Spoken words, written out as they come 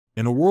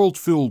In a world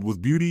filled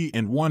with beauty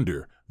and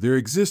wonder, there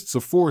exists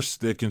a force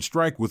that can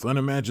strike with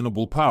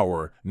unimaginable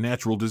power: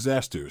 natural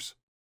disasters.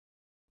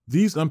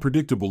 These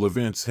unpredictable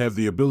events have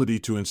the ability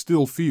to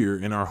instill fear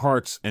in our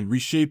hearts and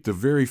reshape the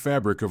very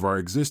fabric of our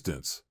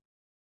existence.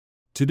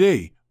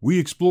 Today, we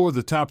explore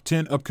the top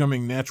 10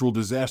 upcoming natural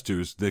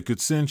disasters that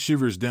could send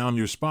shivers down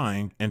your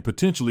spine and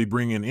potentially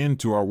bring an end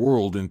to our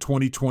world in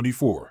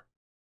 2024.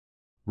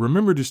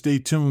 Remember to stay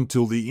tuned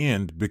till the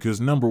end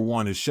because number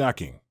 1 is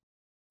shocking.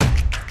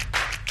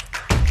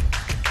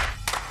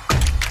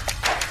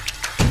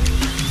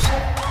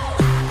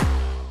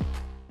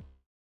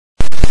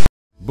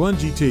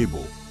 Bungee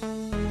table.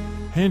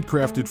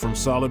 Handcrafted from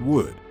solid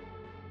wood.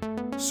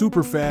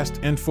 Super fast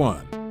and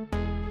fun.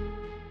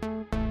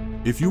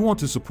 If you want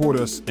to support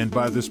us and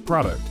buy this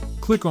product,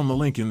 click on the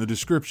link in the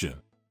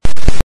description.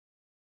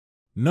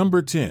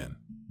 Number 10.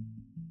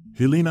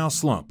 Helena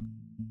Slump.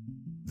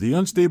 The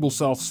unstable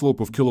south slope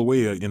of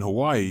Kilauea in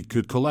Hawaii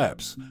could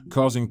collapse,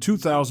 causing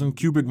 2,000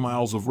 cubic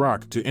miles of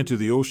rock to enter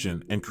the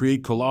ocean and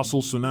create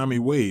colossal tsunami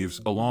waves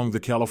along the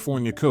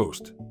California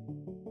coast.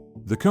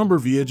 The Cumbre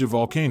Vieja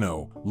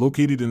volcano,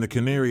 located in the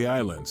Canary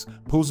Islands,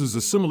 poses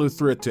a similar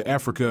threat to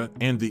Africa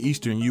and the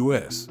eastern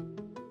U.S.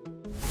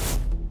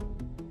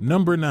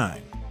 Number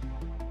 9.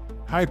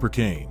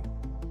 Hypercane.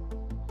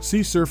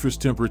 Sea surface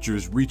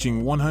temperatures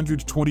reaching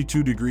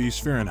 122 degrees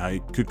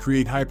Fahrenheit could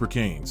create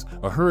hypercanes,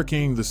 a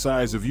hurricane the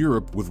size of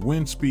Europe with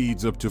wind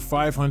speeds up to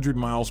 500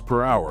 miles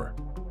per hour.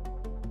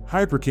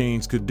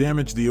 Hypercanes could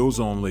damage the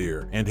ozone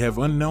layer and have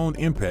unknown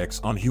impacts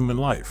on human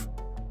life.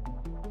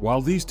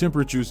 While these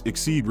temperatures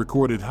exceed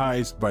recorded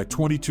highs by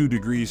 22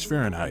 degrees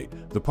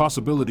Fahrenheit, the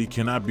possibility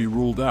cannot be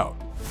ruled out.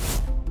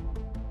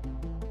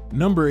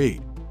 Number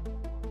 8.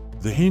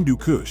 The Hindu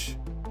Kush.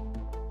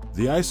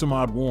 The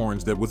ISOMOD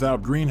warns that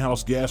without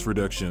greenhouse gas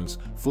reductions,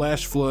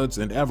 flash floods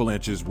and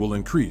avalanches will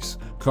increase,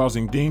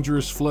 causing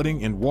dangerous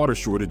flooding and water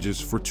shortages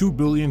for 2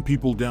 billion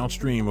people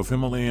downstream of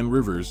Himalayan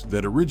rivers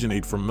that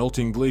originate from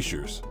melting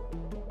glaciers.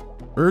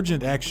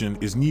 Urgent action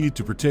is needed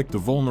to protect the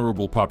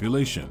vulnerable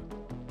population.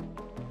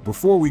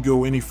 Before we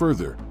go any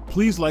further,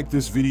 please like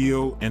this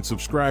video and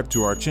subscribe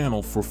to our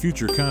channel for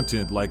future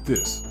content like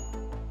this.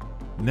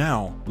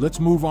 Now, let's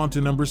move on to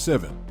number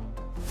 7.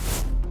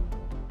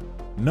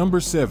 Number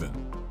 7.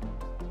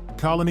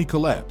 Colony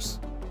collapse.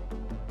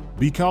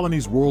 Bee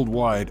colonies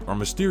worldwide are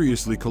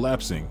mysteriously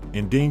collapsing,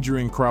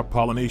 endangering crop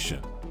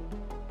pollination.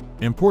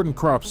 Important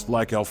crops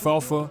like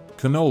alfalfa,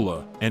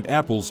 canola, and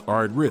apples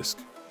are at risk.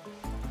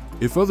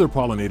 If other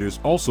pollinators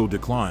also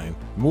decline,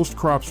 most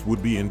crops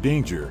would be in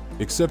danger,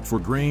 except for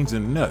grains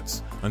and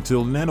nuts,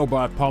 until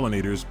nanobot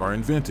pollinators are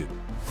invented.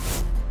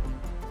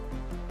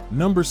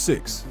 Number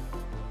 6.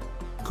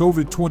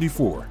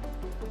 COVID-24.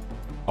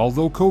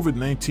 Although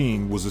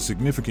COVID-19 was a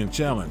significant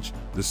challenge,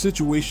 the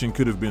situation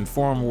could have been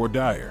far more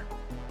dire.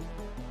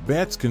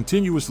 Bats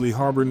continuously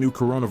harbor new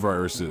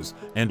coronaviruses,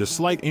 and a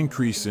slight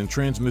increase in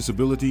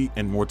transmissibility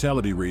and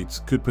mortality rates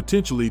could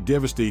potentially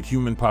devastate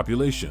human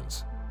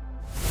populations.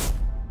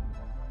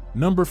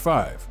 Number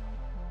 5.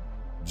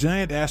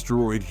 Giant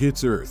asteroid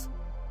hits Earth.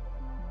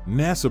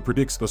 NASA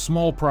predicts a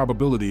small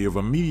probability of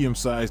a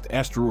medium-sized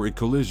asteroid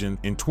collision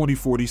in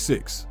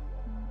 2046.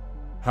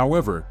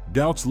 However,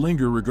 doubts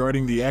linger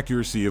regarding the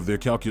accuracy of their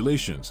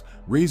calculations,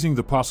 raising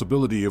the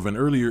possibility of an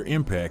earlier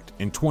impact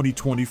in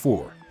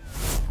 2024.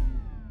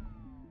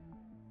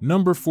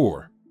 Number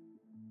 4.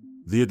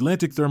 The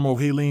Atlantic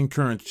thermohaline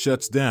current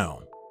shuts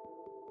down.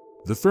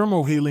 The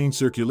thermohaline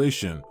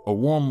circulation, a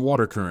warm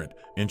water current,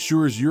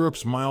 ensures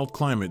Europe's mild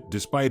climate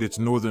despite its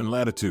northern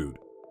latitude.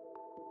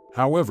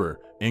 However,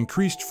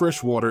 increased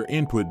freshwater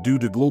input due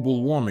to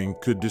global warming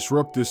could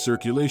disrupt this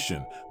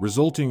circulation,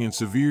 resulting in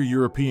severe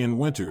European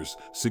winters,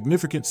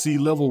 significant sea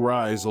level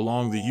rise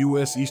along the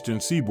U.S. eastern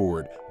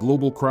seaboard,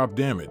 global crop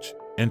damage,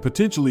 and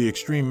potentially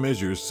extreme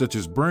measures such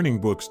as burning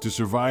books to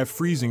survive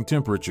freezing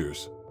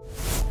temperatures.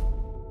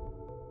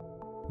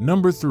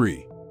 Number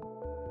 3.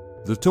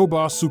 The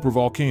Toba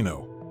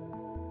supervolcano.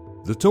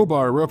 The Toba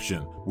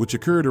eruption, which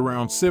occurred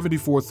around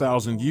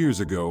 74,000 years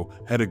ago,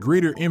 had a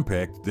greater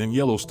impact than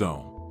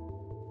Yellowstone.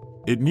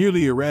 It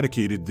nearly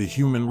eradicated the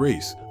human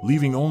race,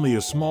 leaving only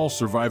a small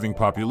surviving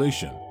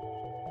population.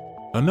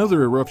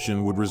 Another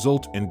eruption would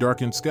result in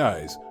darkened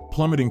skies,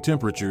 plummeting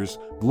temperatures,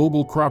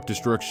 global crop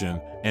destruction,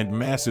 and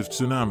massive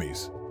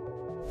tsunamis.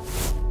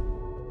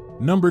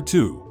 Number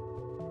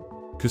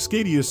 2.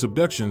 Cascadia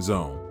subduction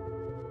zone.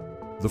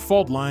 The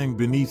fault line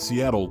beneath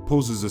Seattle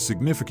poses a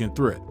significant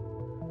threat.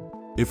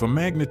 If a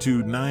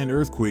magnitude 9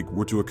 earthquake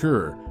were to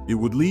occur, it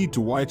would lead to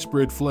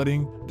widespread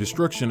flooding,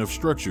 destruction of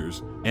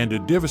structures, and a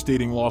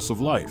devastating loss of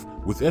life,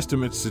 with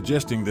estimates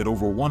suggesting that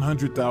over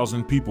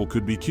 100,000 people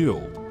could be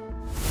killed.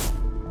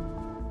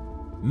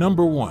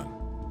 Number 1.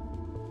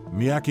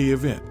 Miyake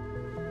event.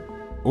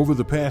 Over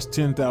the past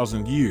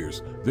 10,000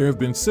 years, there have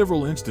been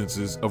several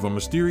instances of a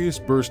mysterious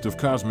burst of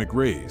cosmic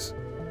rays.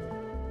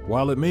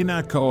 While it may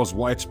not cause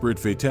widespread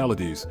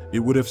fatalities, it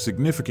would have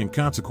significant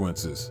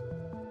consequences.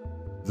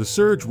 The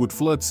surge would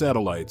flood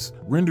satellites,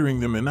 rendering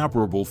them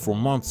inoperable for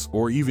months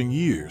or even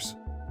years.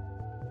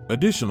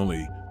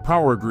 Additionally,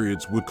 power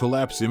grids would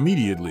collapse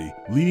immediately,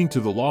 leading to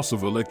the loss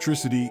of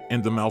electricity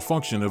and the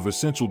malfunction of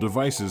essential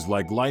devices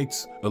like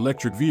lights,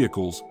 electric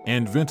vehicles,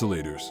 and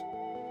ventilators.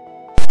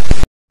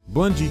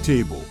 Bungee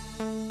table.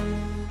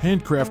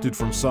 Handcrafted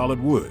from solid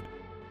wood.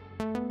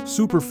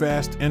 Super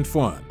fast and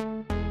fun.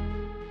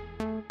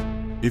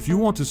 If you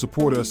want to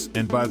support us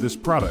and buy this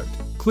product,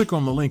 click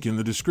on the link in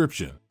the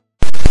description.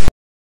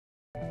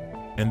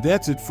 And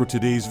that's it for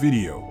today's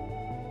video.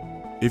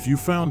 If you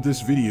found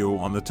this video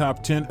on the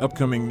top 10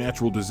 upcoming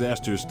natural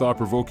disasters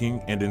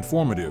thought-provoking and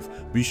informative,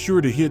 be sure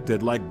to hit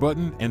that like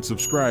button and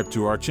subscribe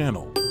to our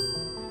channel.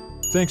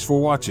 Thanks for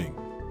watching.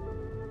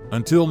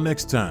 Until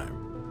next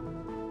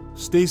time,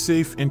 stay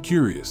safe and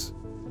curious.